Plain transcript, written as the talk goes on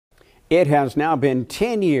It has now been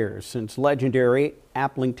 10 years since legendary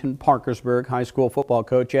Aplington-Parkersburg High School football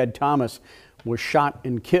coach Ed Thomas was shot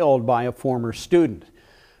and killed by a former student.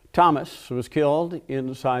 Thomas was killed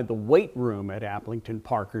inside the weight room at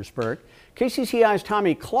Aplington-Parkersburg. KCCI's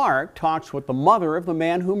Tommy Clark talks with the mother of the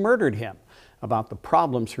man who murdered him about the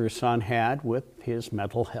problems her son had with his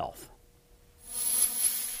mental health.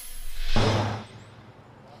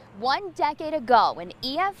 1 decade ago, an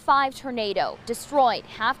EF5 tornado destroyed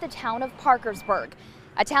half the town of Parkersburg.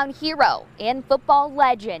 A town hero and football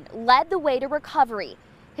legend led the way to recovery.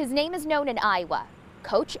 His name is known in Iowa,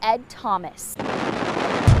 Coach Ed Thomas.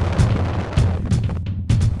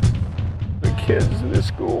 The kids in this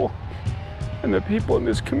school and the people in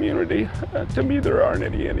this community, to me, there aren't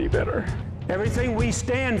any better. Everything we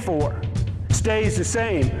stand for stays the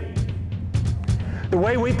same. The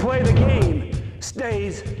way we play the game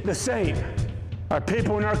stays the same. Our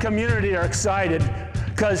people in our community are excited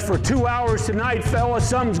because for 2 hours tonight, fellas,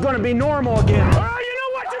 something's going to be normal again. Oh, you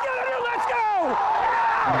know what you got to do? Let's go!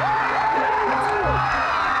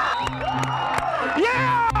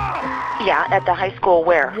 Yeah! Yeah, at the high school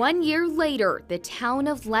where? 1 year later, the town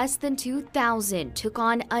of less than 2,000 took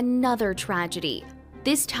on another tragedy.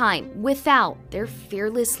 This time without their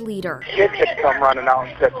fearless leader. Kids had come running out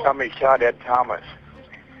and said somebody shot Ed Thomas.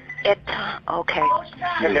 Okay.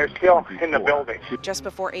 And they're still in the building. Just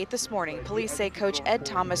before 8 this morning, police say Coach Ed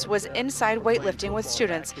Thomas was inside weightlifting with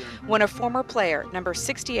students when a former player, number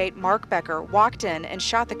 68 Mark Becker, walked in and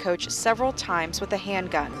shot the coach several times with a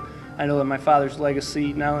handgun. I know that my father's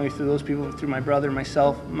legacy, not only through those people, but through my brother,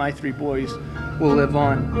 myself, my 3 boys, will live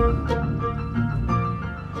on.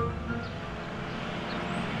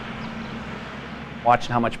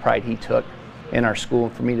 Watching how much pride he took in our school,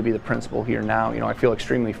 and for me to be the principal here now, I feel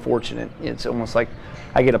extremely fortunate. It's almost like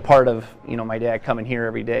I get a part of, my dad coming here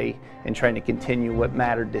every day and trying to continue what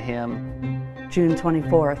mattered to him. June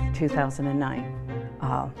 24th,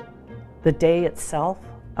 2009. The day itself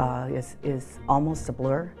is almost a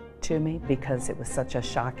blur to me because it was such a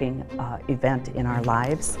shocking event in our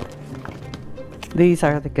lives. These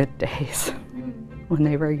are the good days when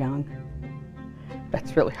they were young.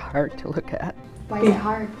 That's really hard to look at. Why is it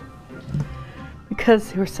hard?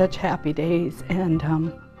 Because they were such happy days, and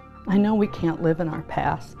I know we can't live in our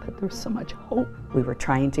past, but there's so much hope. We were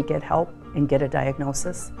trying to get help and get a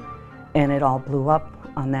diagnosis, and it all blew up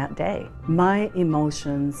on that day. My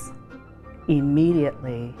emotions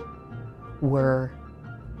immediately were,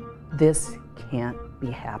 this can't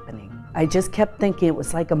be happening. I just kept thinking it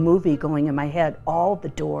was like a movie going in my head, all the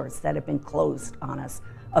doors that had been closed on us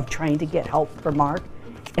of trying to get help for Mark,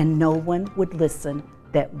 and no one would listen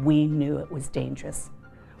that we knew it was dangerous.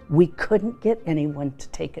 We couldn't get anyone to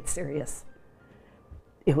take it serious.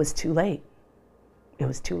 It was too late. It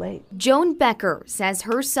was too late. Joan Becker says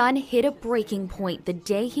her son hit a breaking point the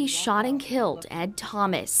day he shot and killed Ed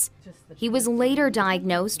Thomas. He was later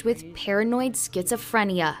diagnosed with paranoid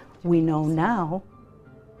schizophrenia. We know now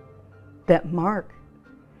that Mark,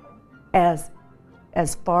 as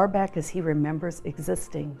far back as he remembers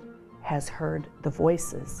existing, has heard the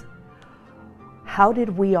voices. How did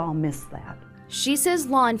we all miss that? She says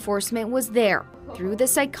law enforcement was there through the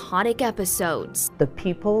psychotic episodes. The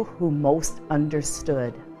people who most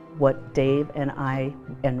understood what Dave and I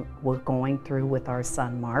were going through with our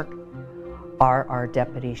son Mark are our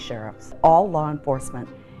deputy sheriffs. All law enforcement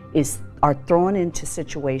are thrown into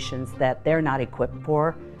situations that they're not equipped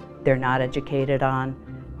for, they're not educated on,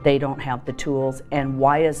 they don't have the tools, and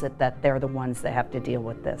why is it that they're the ones that have to deal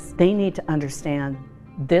with this? They need to understand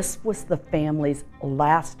this was the family's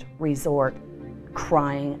last resort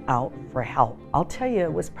crying out for help. I'll tell you,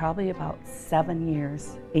 it was probably about 7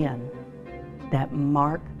 years in that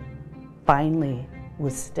Mark finally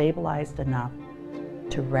was stabilized enough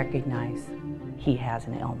to recognize he has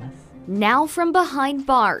an illness. Now from behind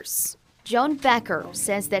bars, Joan Becker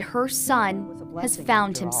says that her son has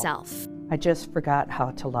found himself. I just forgot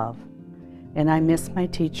how to love. And I miss my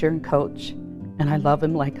teacher and coach, and I love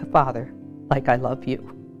him like a father, like I love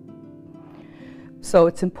you. So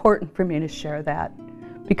it's important for me to share that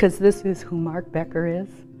because this is who Mark Becker is.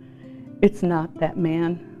 It's not that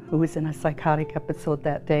man who was in a psychotic episode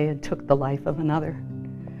that day and took the life of another.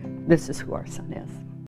 This is who our son is.